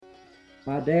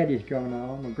My daddy's gone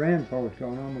on, my grandpa's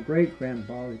gone on, my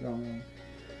great-grandpa's gone on.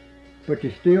 But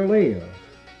they still live.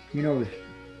 You know,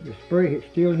 the spray is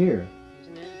still here.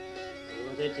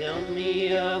 Oh, they tell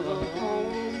me of a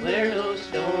home where no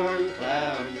storm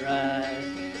clouds rise.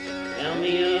 Tell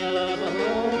me of a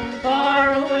home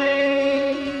far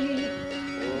away.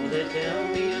 Oh, they tell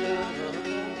me of a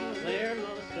home where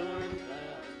no storm clouds rise.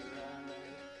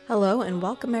 Hello and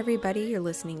welcome everybody. You're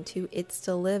listening to It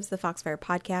Still Lives, the Foxfire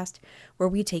podcast, where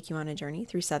we take you on a journey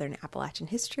through Southern Appalachian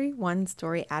history, one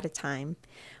story at a time.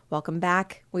 Welcome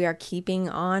back. We are keeping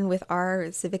on with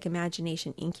our Civic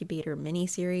Imagination Incubator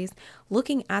mini-series,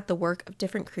 looking at the work of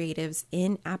different creatives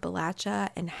in Appalachia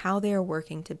and how they are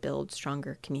working to build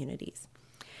stronger communities.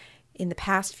 In the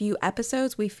past few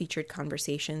episodes, we featured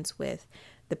conversations with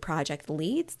the project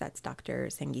leads, that's Dr.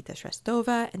 Sangeeta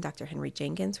Shrestova and Dr. Henry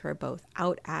Jenkins, who are both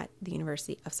out at the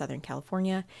University of Southern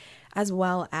California, as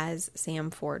well as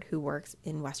Sam Ford, who works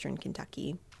in Western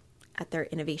Kentucky at their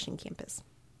innovation campus.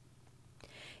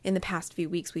 In the past few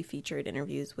weeks, we featured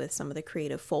interviews with some of the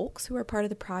creative folks who are part of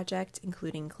the project,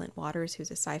 including Clint Waters,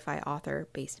 who's a sci-fi author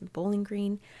based in Bowling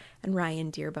Green, and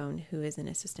Ryan Dearbone, who is an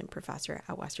assistant professor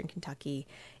at Western Kentucky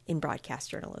in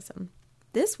broadcast journalism.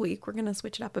 This week, we're going to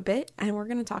switch it up a bit, and we're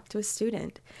going to talk to a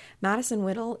student. Madison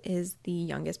Whittle is the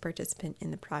youngest participant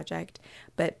in the project,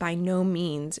 but by no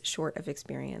means short of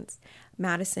experience.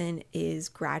 Madison is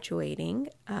graduating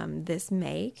this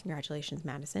May, congratulations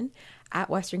Madison, at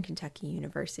Western Kentucky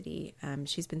University.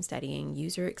 She's been studying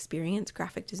user experience,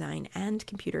 graphic design, and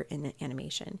computer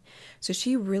animation. So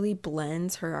she really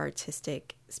blends her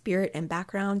artistic spirit and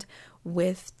background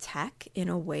with tech in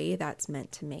a way that's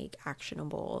meant to make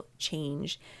actionable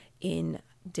change in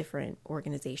different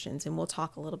organizations. And we'll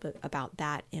talk a little bit about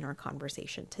that in our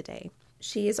conversation today.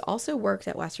 She has also worked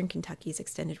at Western Kentucky's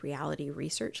Extended Reality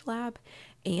Research Lab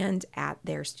and at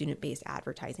their student-based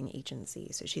advertising agency.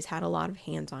 So she's had a lot of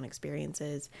hands-on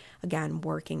experiences, again,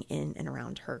 working in and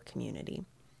around her community.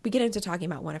 We get into talking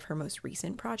about one of her most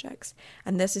recent projects,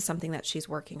 and this is something that she's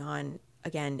working on,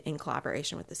 again, in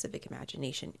collaboration with the Civic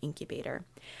Imagination Incubator.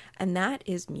 And that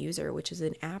is Muser, which is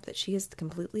an app that she has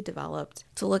completely developed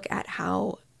to look at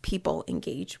how people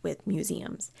engage with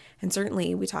museums. And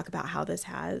certainly we talk about how this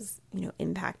has,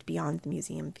 impact beyond the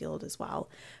museum field as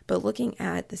well. But looking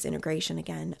at this integration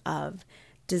again of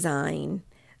design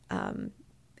and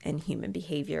human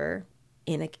behavior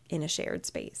in a shared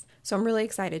space. So I'm really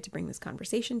excited to bring this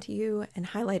conversation to you and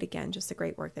highlight again just the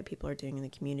great work that people are doing in the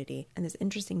community and this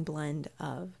interesting blend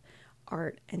of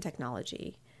art and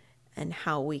technology and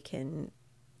how we can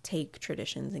take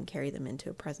traditions and carry them into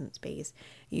a present space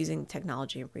using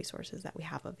technology and resources that we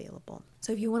have available.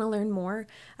 So if you want to learn more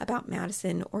about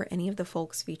Madison or any of the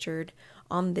folks featured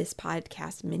on this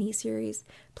podcast mini-series,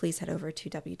 please head over to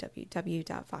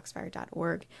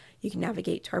www.foxfire.org. You can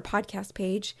navigate to our podcast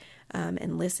page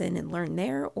and listen and learn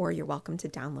there, or you're welcome to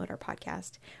download our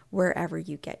podcast wherever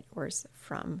you get yours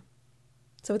from.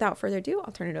 So without further ado,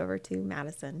 I'll turn it over to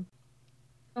Madison.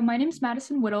 My name is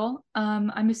Madison Whittle.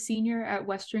 I'm a senior at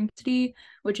Western City,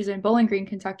 which is in Bowling Green,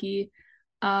 Kentucky.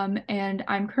 And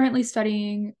I'm currently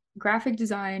studying graphic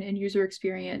design and user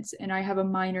experience, and I have a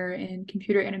minor in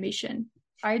computer animation.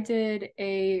 I did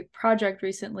a project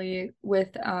recently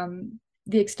with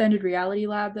the Extended Reality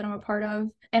Lab that I'm a part of.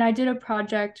 And I did a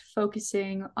project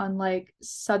focusing on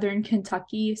Southern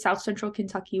Kentucky, South Central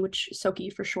Kentucky, which SOKI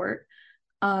for short,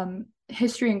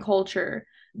 history and culture.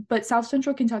 But South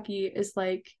Central Kentucky is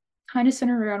kind of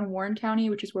centered around Warren County,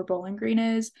 which is where Bowling Green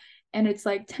is. And it's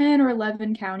 10 or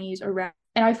 11 counties around.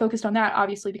 And I focused on that,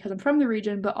 obviously, because I'm from the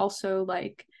region, but also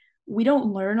we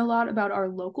don't learn a lot about our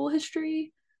local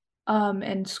history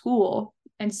in school.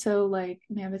 And so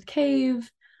Mammoth Cave,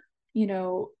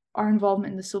 our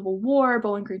involvement in the Civil War,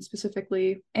 Bowling Green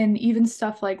specifically, and even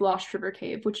stuff like Lost River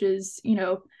Cave, which is,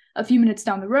 a few minutes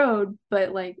down the road.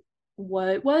 But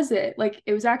what was it?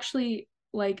 It was actually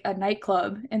a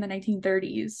nightclub in the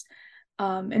 1930s.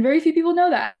 And very few people know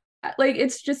that.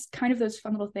 It's just kind of those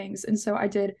fun little things. And so I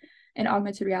did an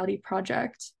augmented reality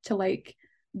project to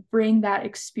bring that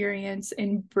experience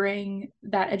and bring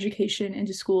that education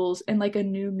into schools in a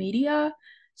new media.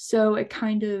 So it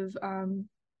kind of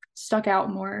stuck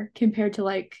out more compared to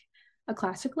a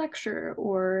classic lecture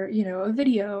or, a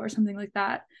video or something like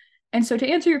that. And so to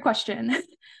answer your question,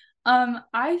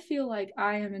 I feel like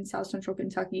I am in South Central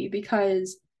Kentucky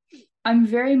because I'm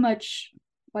very much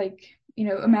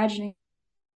imagining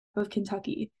of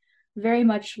Kentucky, very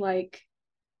much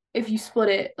if you split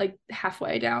it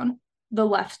halfway down the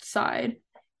left side.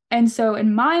 And so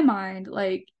in my mind,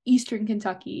 Eastern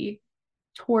Kentucky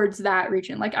towards that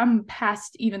region, I'm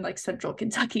past even Central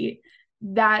Kentucky.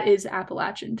 that is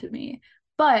Appalachian to me.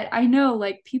 But I know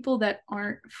like people that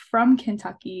aren't from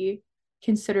Kentucky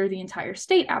consider the entire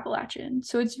state Appalachian.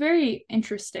 So it's very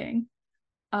interesting.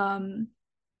 Um,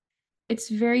 it's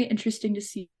very interesting to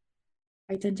see,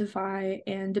 identify,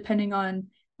 and depending on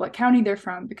what county they're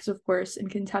from, because of course in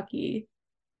Kentucky,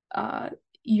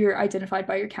 you're identified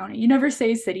by your county. You never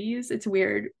say cities. It's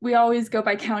weird. We always go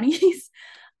by counties.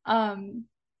 I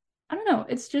don't know.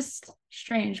 It's just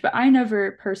strange, but I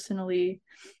never personally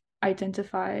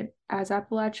identified as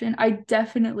Appalachian. I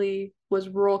definitely was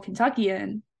rural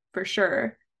Kentuckian for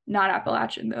sure, not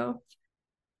Appalachian though.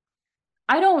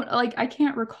 I don't like, I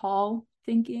can't recall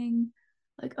thinking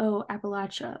like, oh,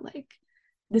 Appalachia, like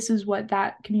this is what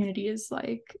that community is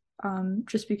like.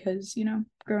 Just because, you know,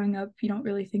 growing up, you don't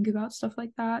really think about stuff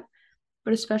like that.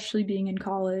 But especially being in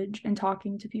college and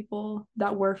talking to people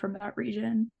that were from that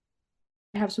region.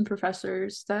 I have some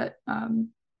professors that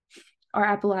are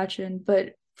Appalachian,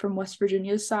 but from West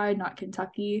Virginia's side, not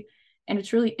Kentucky. And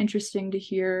it's really interesting to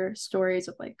hear stories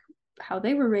of like how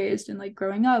they were raised and like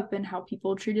growing up and how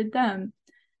people treated them.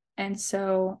 And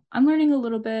so I'm learning a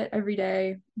little bit every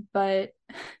day, but,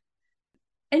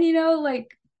 and you know,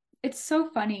 like it's so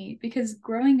funny because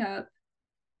growing up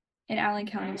in Allen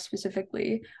County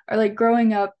specifically, or like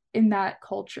growing up in that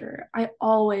culture, I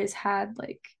always had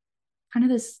like kind of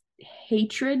this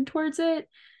hatred towards it.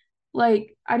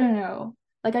 Like, I don't know,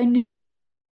 like I knew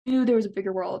there was a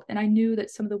bigger world, and I knew that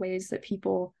some of the ways that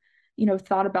people, you know,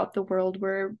 thought about the world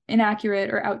were inaccurate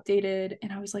or outdated.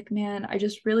 And I was like, man, I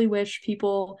just really wish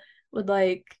people would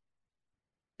like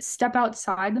step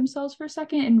outside themselves for a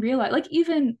second and realize, like,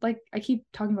 even like I keep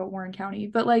talking about Warren County,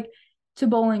 but like to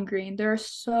Bowling Green, there are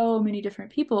so many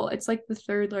different people. It's like the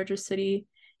third largest city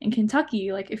in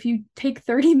Kentucky. Like if you take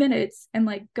 30 minutes and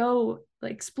like go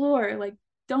like explore, like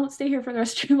don't stay here for the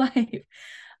rest of your life.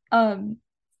 And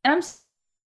I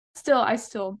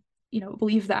still, you know,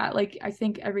 believe that. Like I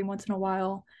think every once in a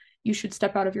while you should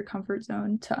step out of your comfort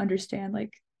zone to understand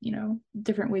like, you know,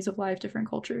 different ways of life, different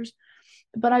cultures.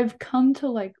 But I've come to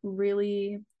like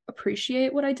really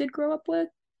appreciate what I did grow up with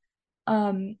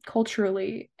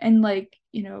culturally, and like,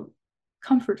 you know,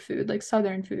 comfort food, like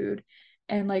Southern food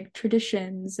and like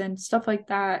traditions and stuff like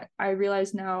that. I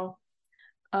realize now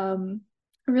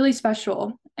really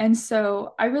special. And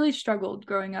so I really struggled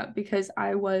growing up because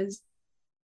I was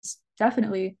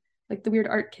definitely like the weird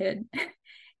art kid.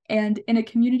 And in a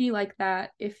community like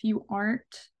that, if you aren't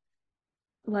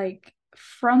like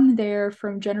from there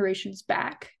from generations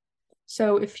back,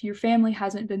 so if your family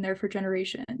hasn't been there for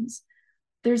generations,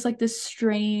 there's like this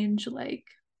strange, like,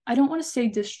 I don't want to say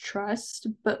distrust,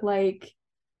 but like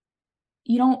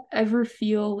you don't ever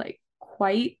feel like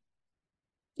quite,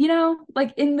 you know,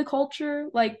 like in the culture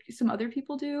like some other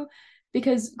people do.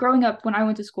 Because growing up when I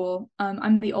went to school,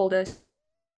 I'm the oldest,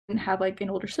 didn't have like an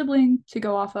older sibling to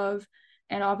go off of,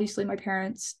 and obviously my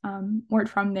parents weren't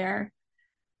from there.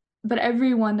 But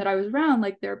everyone that I was around,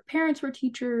 like their parents were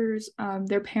teachers,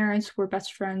 their parents were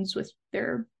best friends with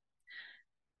their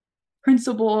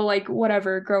principal, like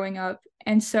whatever, growing up.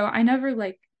 And so I never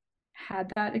like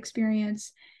had that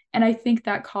experience. And I think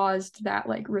that caused that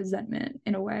like resentment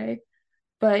in a way.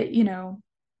 But, you know,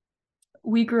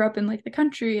 we grew up in like the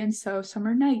country, and so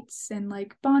summer nights and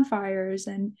like bonfires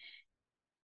and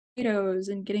potatoes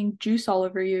and getting juice all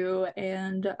over you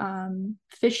and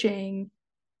fishing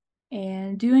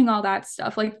and doing all that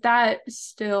stuff, like that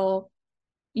still,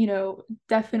 you know,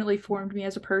 definitely formed me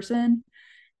as a person,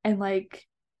 and like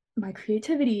my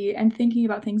creativity and thinking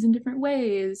about things in different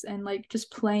ways and like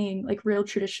just playing like real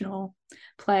traditional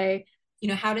play. You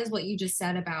know, how does what you just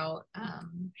said about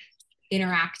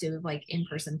interactive like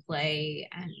in-person play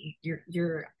and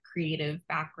your creative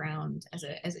background as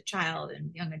a child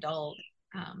and young adult,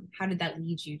 how did that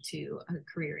lead you to a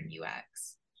career in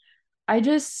UX? I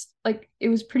just like, it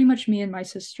was pretty much me and my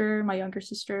sister, my younger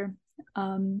sister.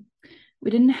 We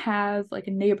didn't have like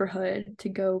a neighborhood to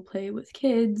go play with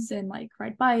kids and like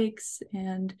ride bikes,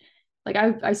 and like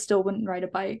I still wouldn't ride a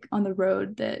bike on the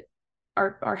road that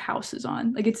our house is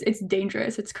on. Like it's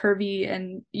dangerous, it's curvy,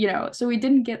 and you know, so we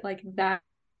didn't get like that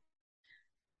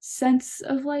sense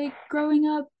of like growing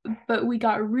up, but we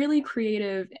got really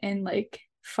creative in like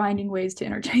finding ways to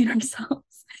entertain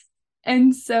ourselves.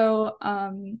 And so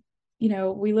you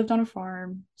know, we lived on a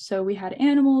farm, so we had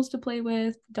animals to play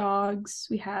with, dogs,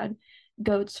 we had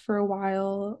goats for a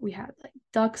while, we had like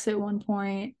ducks at one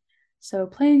point, so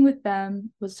playing with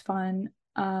them was fun.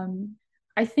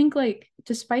 I think like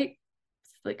despite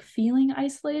like feeling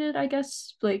isolated, I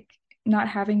guess, like not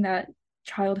having that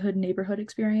childhood neighborhood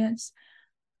experience,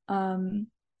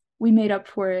 we made up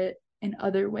for it in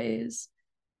other ways.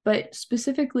 But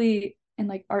specifically and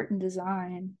like art and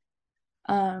design.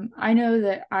 I know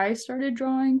that I started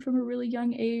drawing from a really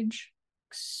young age,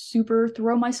 super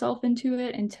throw myself into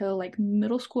it until like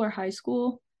middle school or high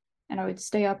school. And I would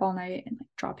stay up all night and like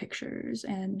draw pictures.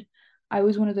 And I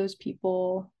was one of those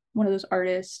people, one of those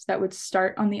artists that would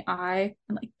start on the eye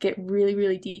and like get really,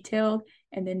 really detailed,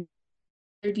 and then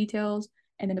their details,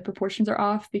 and then the proportions are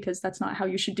off because that's not how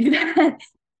you should do that.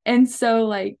 And so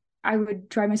like I would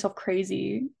drive myself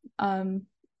crazy,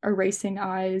 erasing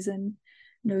eyes and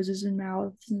noses and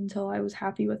mouths until I was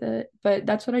happy with it. But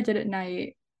that's what I did at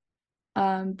night.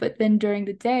 But then during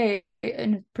the day,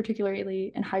 and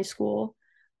particularly in high school,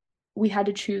 we had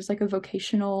to choose like a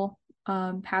vocational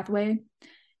pathway.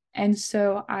 And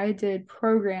so I did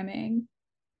programming,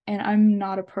 and I'm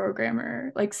not a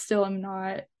programmer. Like, still, I'm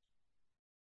not.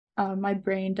 My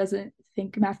brain doesn't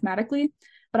think mathematically,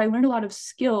 but I learned a lot of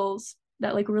skills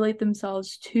that like relate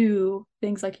themselves to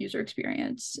things like user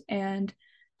experience and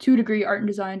to a degree art and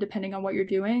design, depending on what you're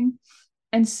doing.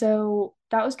 And so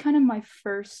that was kind of my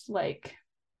first like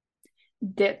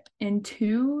dip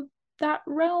into that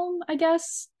realm, I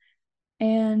guess.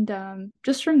 And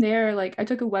just from there, like I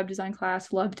took a web design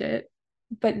class, loved it.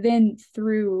 But then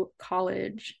through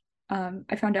college,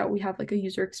 I found out we have like a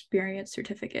user experience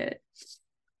certificate.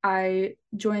 I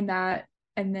joined that,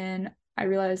 and then I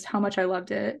realized how much I loved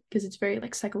it because it's very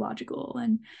like psychological,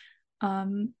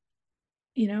 and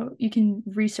you can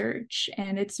research,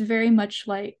 and it's very much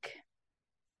like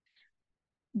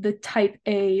the type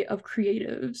A of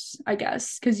creatives, I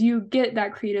guess, because you get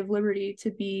that creative liberty to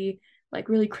be like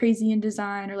really crazy in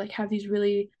design or like have these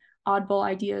really oddball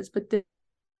ideas, but the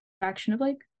action of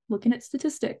like looking at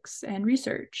statistics and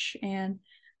research, and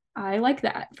I like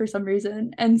that for some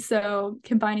reason. And so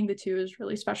combining the two is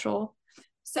really special.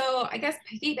 So I guess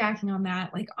piggybacking on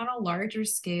that, like on a larger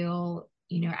scale,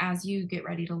 as you get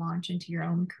ready to launch into your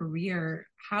own career,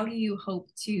 how do you hope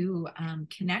to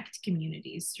connect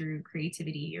communities through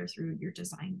creativity or through your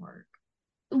design work?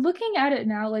 Looking at it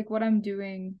now, like what I'm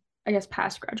doing, I guess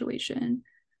past graduation,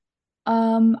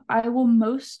 I will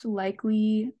most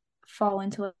likely fall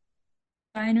into a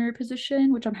designer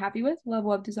position, which I'm happy with,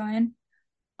 level up design.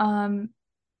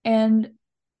 And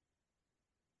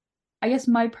I guess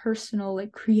my personal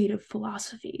like creative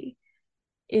philosophy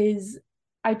is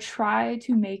I try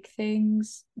to make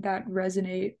things that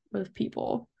resonate with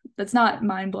people. That's not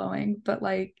mind blowing, but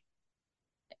like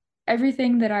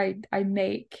everything that I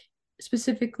make,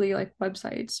 specifically like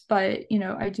websites, but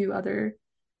I do other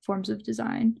forms of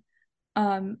design.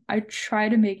 I try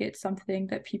to make it something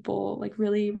that people like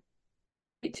really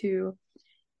relate to.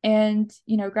 And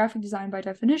graphic design by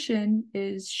definition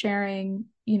is sharing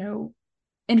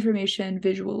information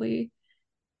visually.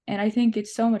 And I think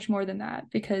it's so much more than that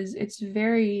because it's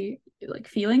very like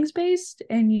feelings based,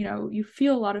 and you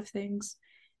feel a lot of things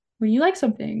when you like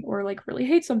something or like really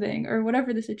hate something or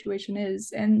whatever the situation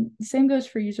is. And the same goes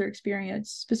for user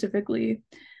experience, specifically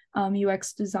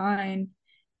UX design.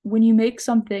 When you make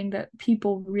something that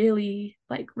people really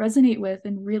like resonate with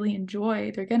and really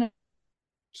enjoy, they're gonna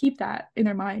keep that in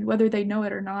their mind whether they know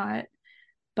it or not.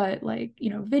 But like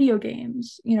video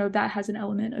games, that has an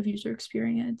element of user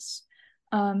experience.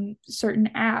 Certain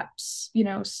apps,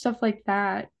 stuff like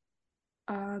that.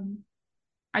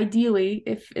 Ideally,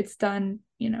 if it's done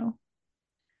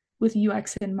with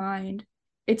UX in mind,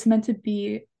 it's meant to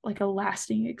be like a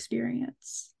lasting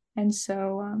experience. And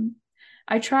so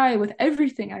I try with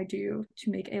everything I do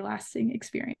to make a lasting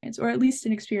experience, or at least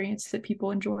an experience that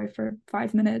people enjoy for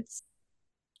 5 minutes.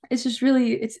 It's just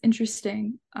really, it's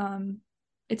interesting.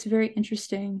 It's a very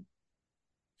interesting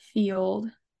field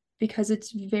because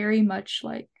it's very much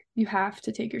like you have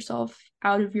to take yourself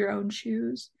out of your own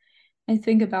shoes and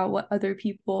think about what other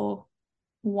people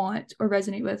want or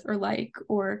resonate with or like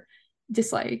or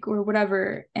dislike or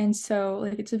whatever. And so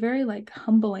like it's a very like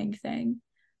humbling thing,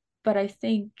 but I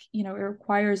think it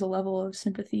requires a level of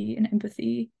sympathy and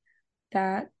empathy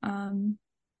that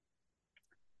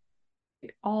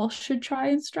all should try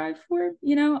and strive for.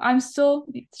 I'm still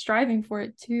striving for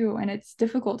it too, and it's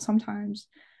difficult sometimes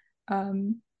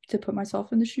to put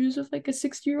myself in the shoes of like a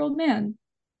 60-year-old man,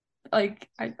 like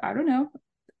I don't know,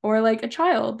 or like a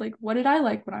child. Like, what did I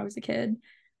like when I was a kid?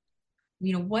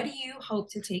 What do you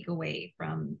hope to take away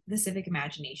from the Civic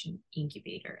Imagination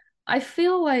Incubator? I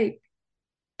feel like,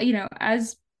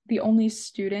 as the only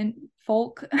student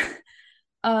folk,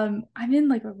 I'm in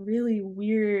like a really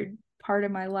weird part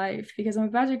of my life because I'm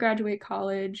about to graduate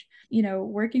college,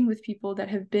 working with people that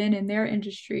have been in their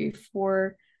industry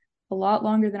for a lot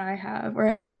longer than I have,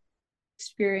 or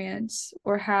experience,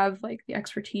 or have like the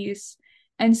expertise.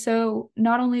 And so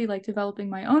not only like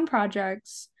developing my own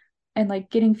projects, and like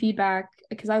getting feedback,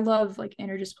 because I love like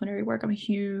interdisciplinary work. I'm a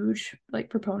huge like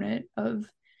proponent of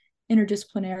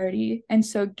interdisciplinarity, and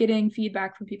so getting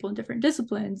feedback from people in different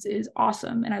disciplines is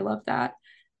awesome, and I love that.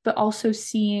 But also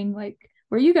seeing like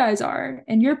where you guys are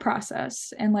and your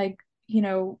process, and like, you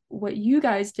know, what you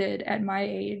guys did at my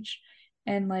age,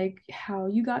 and like how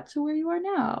you got to where you are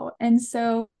now. And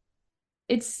so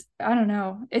it's, I don't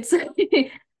know, it's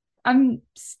I'm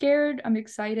scared, I'm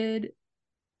excited,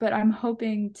 but I'm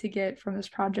hoping to get from this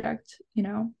project, you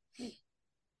know,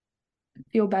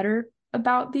 feel better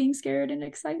about being scared and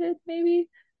excited, maybe.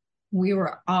 We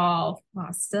were all, well,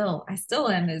 I still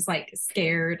am as like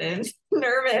scared and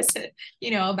nervous,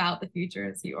 you know, about the future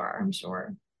as you are, I'm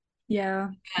sure. Yeah.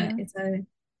 And it's a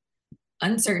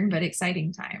uncertain but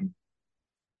exciting time.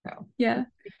 So yeah.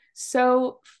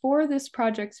 So for this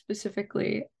project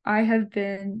specifically, I have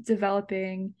been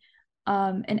developing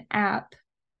an app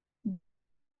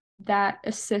that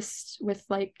assists with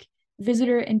like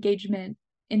visitor engagement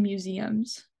in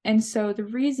museums. And so the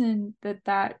reason that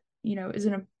that, you know, is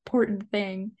an important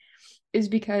thing is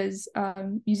because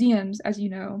museums, as you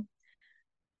know,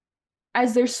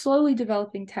 as they're slowly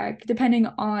developing tech, depending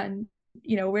on,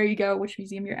 you know, where you go, which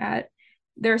museum you're at,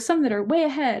 there are some that are way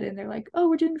ahead and they're like, oh,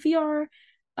 we're doing VR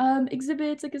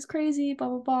exhibits, like it's crazy, blah,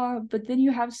 blah, blah. But then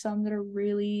you have some that are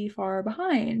really far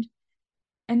behind.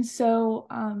 And so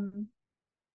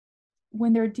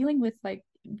when they're dealing with like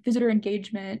visitor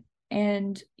engagement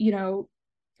and, you know,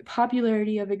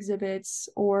 popularity of exhibits,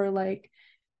 or like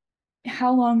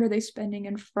how long are they spending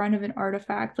in front of an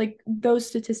artifact, like those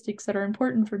statistics that are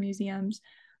important for museums,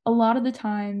 a lot of the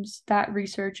times that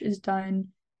research is done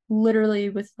literally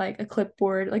with like a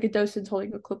clipboard, like a docent's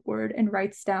holding a clipboard and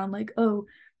writes down like, oh,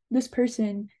 this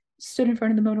person stood in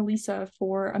front of the Mona Lisa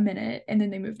for a minute and then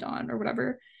they moved on or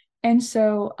whatever. And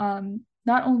so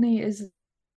not only is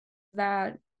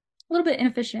that a little bit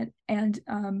inefficient and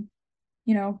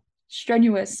you know,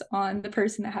 strenuous on the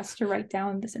person that has to write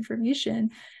down this information,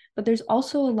 but there's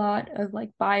also a lot of like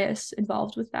bias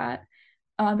involved with that.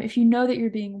 If you know that you're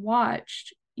being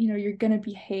watched, you know, you're going to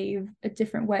behave a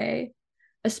different way,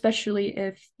 especially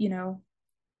if, you know,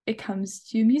 it comes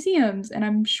to museums. And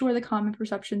I'm sure the common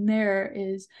perception there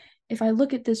is, if I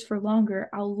look at this for longer,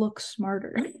 I'll look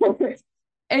smarter.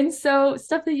 And so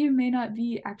stuff that you may not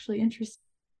be actually interested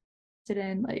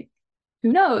in, like,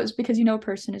 who knows, because you know a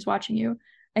person is watching you.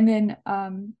 And then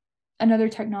another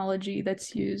technology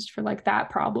that's used for like that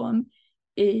problem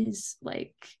is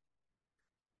like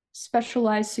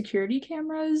specialized security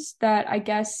cameras that I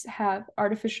guess have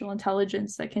artificial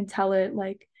intelligence that can tell it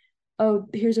like, oh,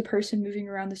 here's a person moving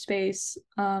around the space.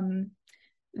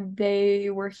 They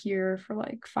were here for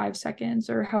like 5 seconds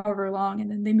or however long,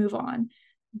 and then they move on.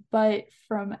 But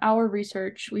from our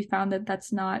research, we found that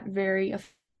that's not very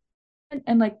effective,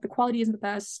 and like the quality isn't the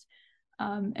best.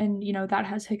 And you know, that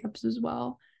has hiccups as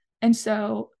well. And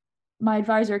so my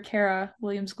advisor, Kara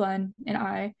Williams Glenn, and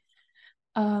I,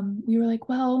 we were like,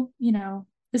 well, you know,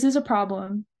 this is a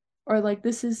problem, or like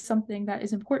this is something that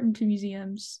is important to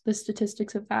museums, the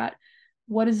statistics of that.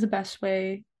 What is the best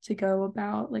way to go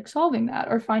about like solving that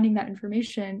or finding that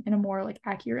information in a more like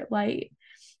accurate light?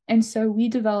 And so we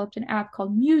developed an app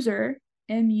called Muser,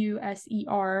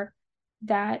 Muser,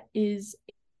 that is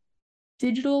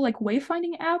digital like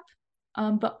wayfinding app,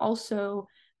 but also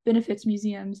benefits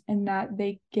museums in that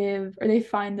they give, or they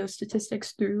find those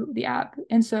statistics through the app.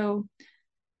 And so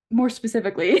more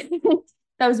specifically,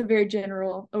 that was a very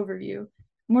general overview.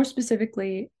 More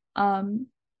specifically, when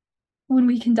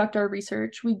we conduct our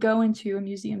research, we go into a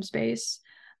museum space,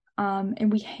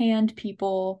 and we hand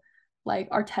people like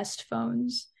our test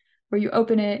phones, where you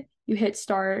open it, you hit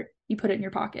start, you put it in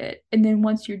your pocket, and then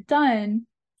once you're done,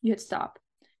 you hit stop.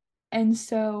 And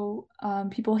so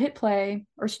people hit play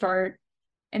or start,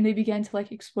 and they begin to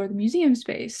like explore the museum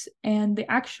space. And the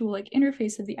actual like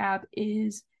interface of the app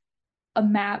is a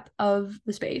map of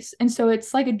the space. And so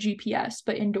it's like a GPS,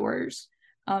 but indoors.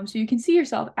 So you can see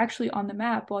yourself actually on the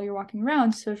map while you're walking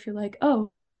around. So if you're like, oh,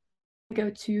 go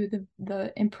to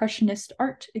the Impressionist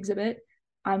art exhibit,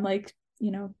 I'm like,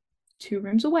 you know, 2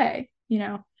 rooms away, you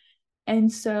know. And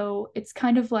so it's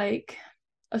kind of like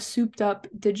a souped up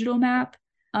digital map.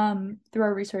 Through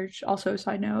our research, also,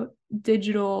 side note,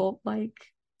 digital like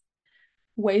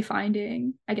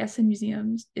wayfinding, I guess, in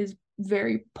museums is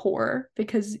very poor,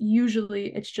 because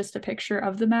usually it's just a picture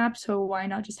of the map. So why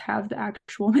not just have the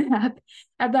actual map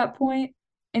at that point?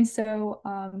 And so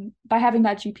by having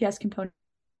that GPS component,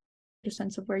 a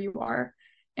sense of where you are.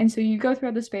 And so you go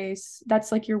throughout the space, that's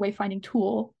like your wayfinding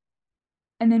tool.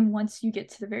 And then once you get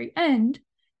to the very end,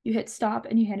 you hit stop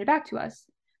and you hand it back to us.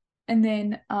 And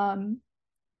then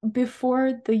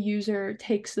before the user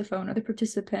takes the phone or the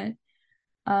participant,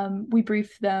 we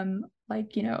brief them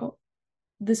like,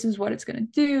 this is what it's going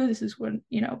to do. This is what,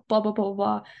 blah, blah, blah,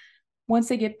 blah. Once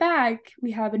they get back,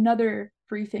 we have another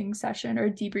briefing session or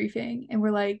debriefing. And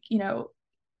we're like,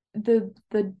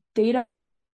 the data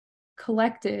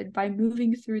collected by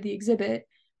moving through the exhibit,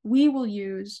 we will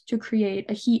use to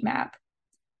create a heat map.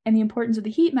 And the importance of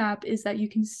the heat map is that you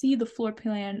can see the floor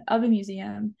plan of a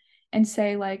museum and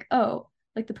say like, oh,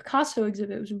 like the Picasso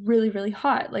exhibit was really, really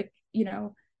hot. Like,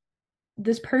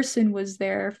 this person was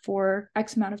there for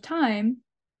X amount of time.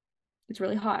 It's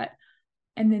really hot.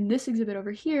 And then this exhibit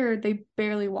over here, they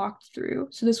barely walked through.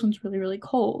 So this one's really, really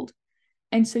cold.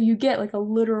 And so you get like a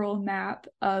literal map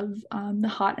of the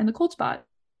hot and the cold spot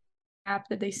map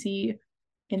that they see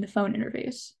in the phone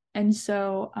interface. And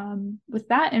so with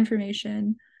that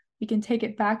information, we can take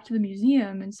it back to the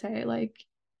museum and say like,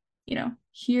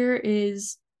 here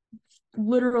is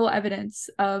literal evidence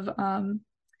of,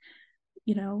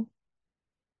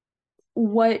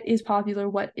 what is popular,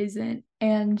 what isn't.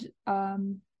 And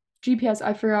GPS,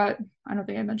 I don't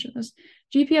think I mentioned this.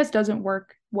 GPS doesn't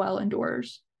work well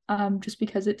indoors, just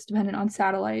because it's dependent on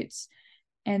satellites.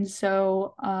 And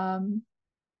so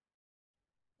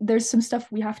there's some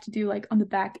stuff we have to do like on the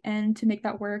back end to make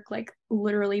that work, like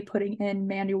literally putting in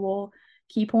manual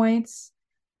key points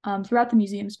throughout the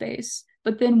museum space.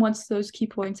 But then once those key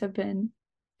points have been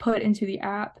put into the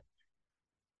app,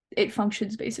 it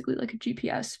functions basically like a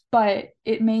GPS, but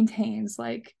it maintains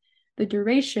like the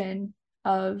duration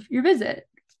of your visit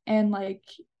and like,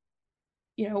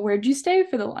 where'd you stay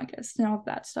for the longest and all of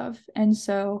that stuff. And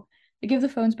so they give the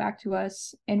phones back to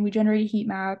us and we generate a heat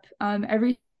map.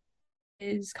 Everything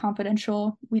is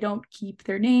confidential. We don't keep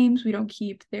their names. We don't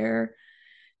keep their,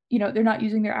 they're not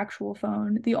using their actual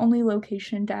phone. The only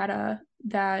location data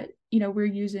that, we're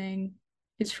using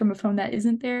is from a phone that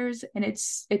isn't theirs. And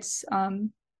it's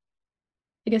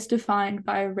I guess defined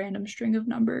by a random string of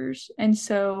numbers. And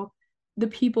so the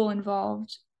people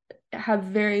involved have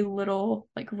very little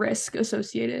like risk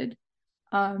associated.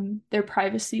 Their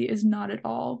privacy is not at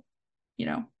all,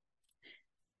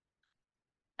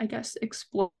 I guess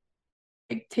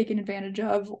taken advantage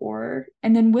of.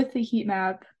 And then with the heat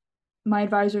map, my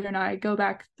advisor and I go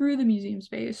back through the museum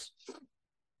space,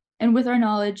 and with our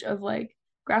knowledge of like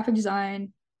graphic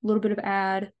design, a little bit of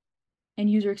ad and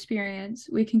user experience,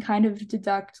 we can kind of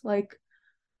deduct like,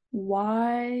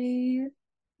 why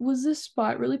was this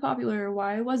spot really popular?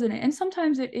 Why wasn't it? And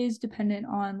sometimes it is dependent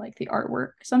on like the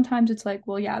artwork. Sometimes it's like,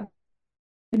 well, yeah, it's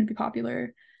gonna be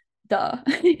popular, duh,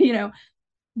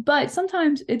 But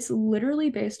sometimes it's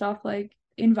literally based off like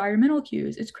environmental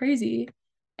cues. It's crazy.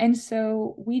 And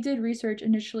so we did research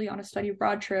initially on a study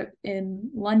abroad trip in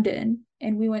London,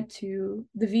 and we went to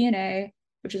the V&A,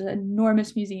 which is an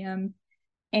enormous museum,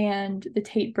 and the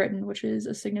Tate Britain, which is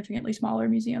a significantly smaller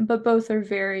museum, but both are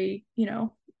very,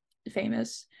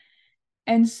 famous.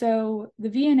 And so the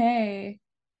V&A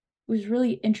was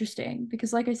really interesting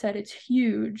because, like I said, it's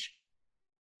huge,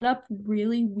 up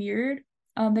really weird.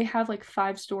 They have like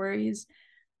 5 stories,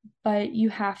 but you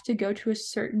have to go to a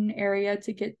certain area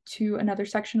to get to another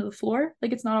section of the floor.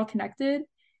 Like it's not all connected.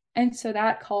 And so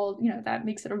that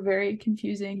makes it a very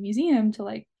confusing museum to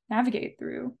like navigate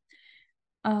through.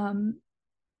 And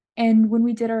when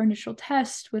we did our initial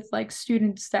test with like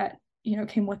students that,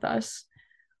 came with us,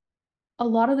 a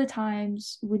lot of the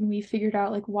times when we figured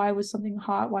out like why was something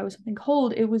hot, why was something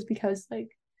cold, it was because like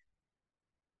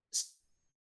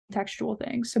textual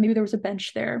things. So maybe there was a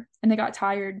bench there and they got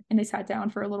tired and they sat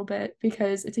down for a little bit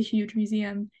because it's a huge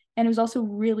museum. And it was also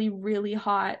really, really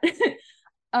hot.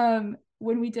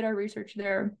 When we did our research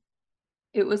there,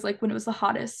 it was like when it was the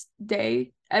hottest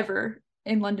day ever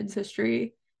in London's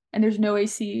history, and there's no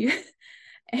AC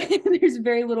and there's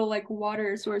very little like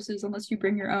water sources unless you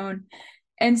bring your own.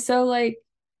 And so like,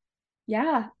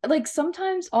 yeah, like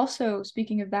sometimes also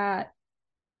speaking of that,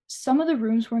 some of the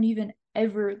rooms weren't even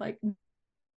ever like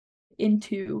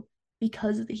into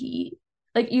because of the heat.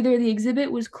 Like either the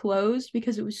exhibit was closed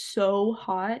because it was so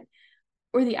hot,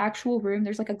 or the actual room,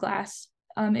 there's like a glass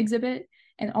exhibit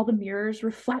and all the mirrors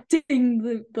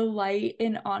reflecting the light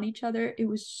in on each other. It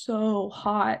was so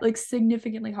hot, like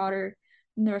significantly hotter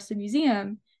than the rest of the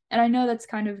museum. And I know that's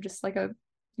kind of just like a,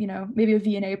 maybe a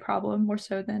V&A problem more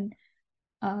so than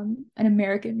an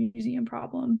American museum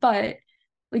problem. But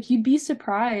like you'd be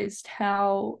surprised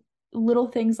how little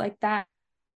things like that,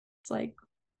 it's like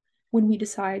when we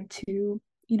decide to,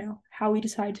 how we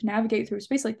decide to navigate through a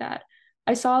space like that.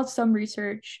 I saw some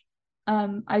research.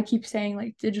 I keep saying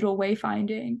like digital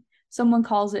wayfinding. Someone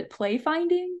calls it play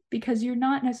finding because you're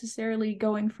not necessarily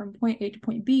going from point A to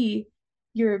point B.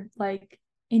 You're like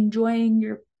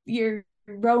enjoying your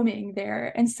roaming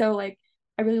there. And so like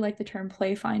I really like the term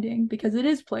play finding, because it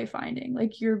is play finding.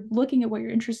 Like you're looking at what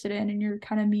you're interested in and you're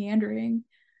kind of meandering.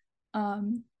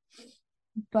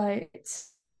 But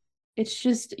it's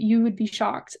just, you would be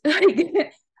shocked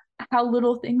like how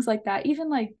little things like that, even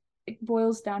like it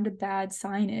boils down to bad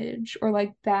signage or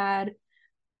like bad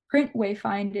print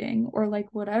wayfinding or like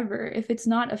whatever. If it's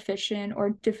not efficient or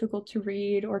difficult to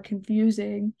read or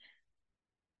confusing,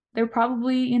 they're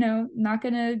probably, you know, not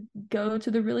going to go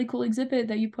to the really cool exhibit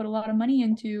that you put a lot of money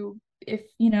into if,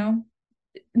 you know,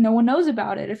 no one knows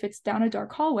about it, if it's down a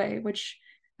dark hallway, which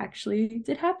actually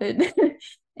did happen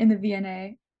in the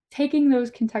V&A. Taking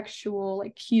those contextual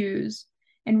like cues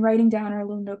and writing down our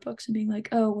little notebooks and being like,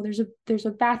 oh, well, there's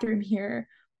a bathroom here,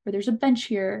 or there's a bench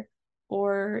here,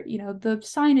 or, you know, the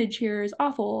signage here is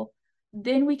awful.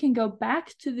 Then we can go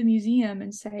back to the museum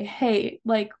and say, hey,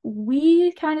 like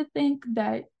we kind of think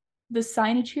that the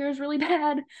signage here is really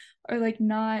bad, or like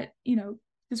not, you know,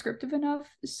 descriptive enough.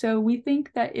 So we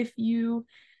think that if you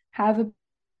have a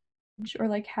or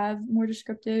like have more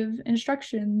descriptive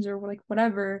instructions or like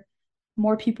whatever,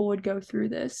 more people would go through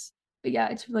this. But yeah,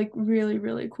 it's like really,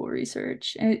 really cool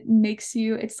research. And it makes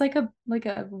you, it's like a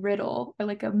riddle or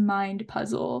like a mind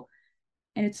puzzle.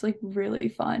 And it's like really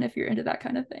fun if you're into that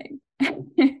kind of thing.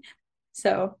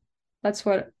 So that's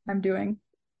what I'm doing.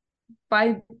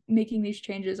 By making these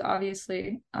changes,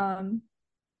 obviously,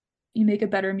 you make a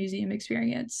better museum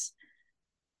experience.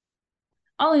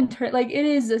 All in turn, like it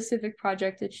is a civic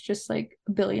project. It's just like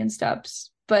a billion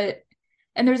steps, but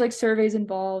and there's like surveys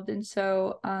involved, and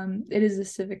so it is a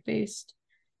civic based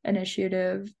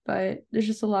initiative. But there's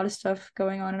just a lot of stuff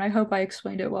going on, and I hope I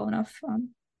explained it well enough. It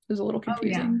was a little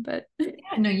confusing, but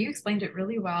yeah, no, you explained it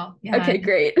really well. Yeah. Okay,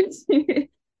 great. I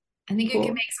think Cool. it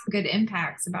can make some good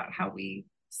impacts about how we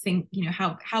think, you know,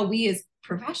 how we as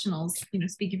professionals, you know,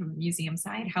 speaking from the museum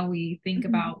side, how we think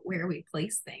about where we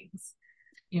place things,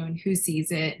 you know, and who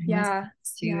sees it, and who has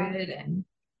access to it, and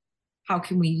how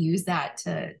can we use that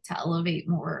to elevate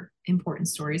more important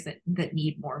stories that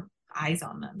need more eyes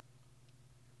on them.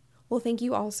 Well, thank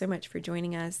you all so much for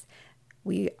joining us.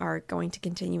 We are going to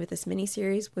continue with this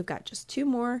mini-series. We've got just 2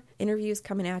 more interviews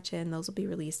coming at you, and those will be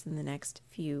released in the next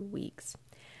few weeks.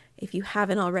 If you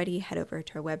haven't already, head over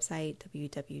to our website,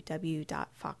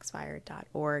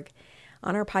 www.foxfire.org.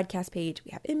 On our podcast page,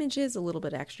 we have images, a little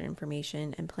bit of extra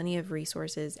information, and plenty of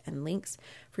resources and links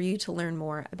for you to learn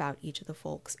more about each of the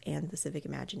folks and the Civic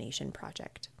Imagination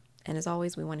Project. And as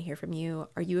always, we want to hear from you.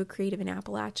 Are you a creative in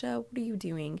Appalachia? What are you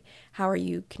doing? How are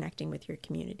you connecting with your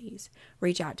communities?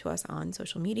 Reach out to us on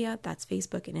social media. That's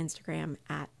Facebook and Instagram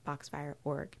at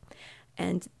Foxfire.org.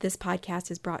 And this podcast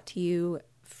is brought to you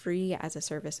free as a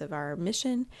service of our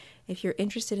mission. If you're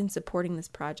interested in supporting this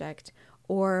project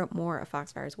or more of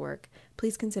Foxfire's work,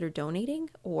 please consider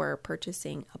donating or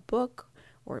purchasing a book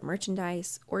or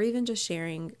merchandise, or even just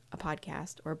sharing a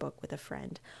podcast or a book with a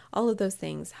friend. All of those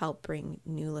things help bring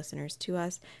new listeners to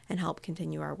us and help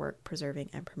continue our work preserving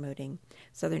and promoting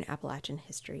Southern Appalachian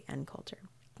history and culture.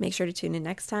 Make sure to tune in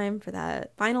next time for the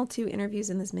final 2 interviews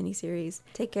in this mini-series.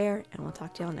 Take care, and we'll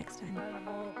talk to y'all next time.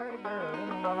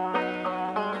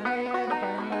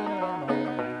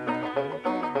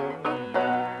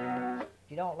 If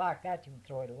you don't like that, you can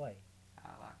throw it away. I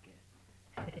like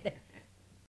it.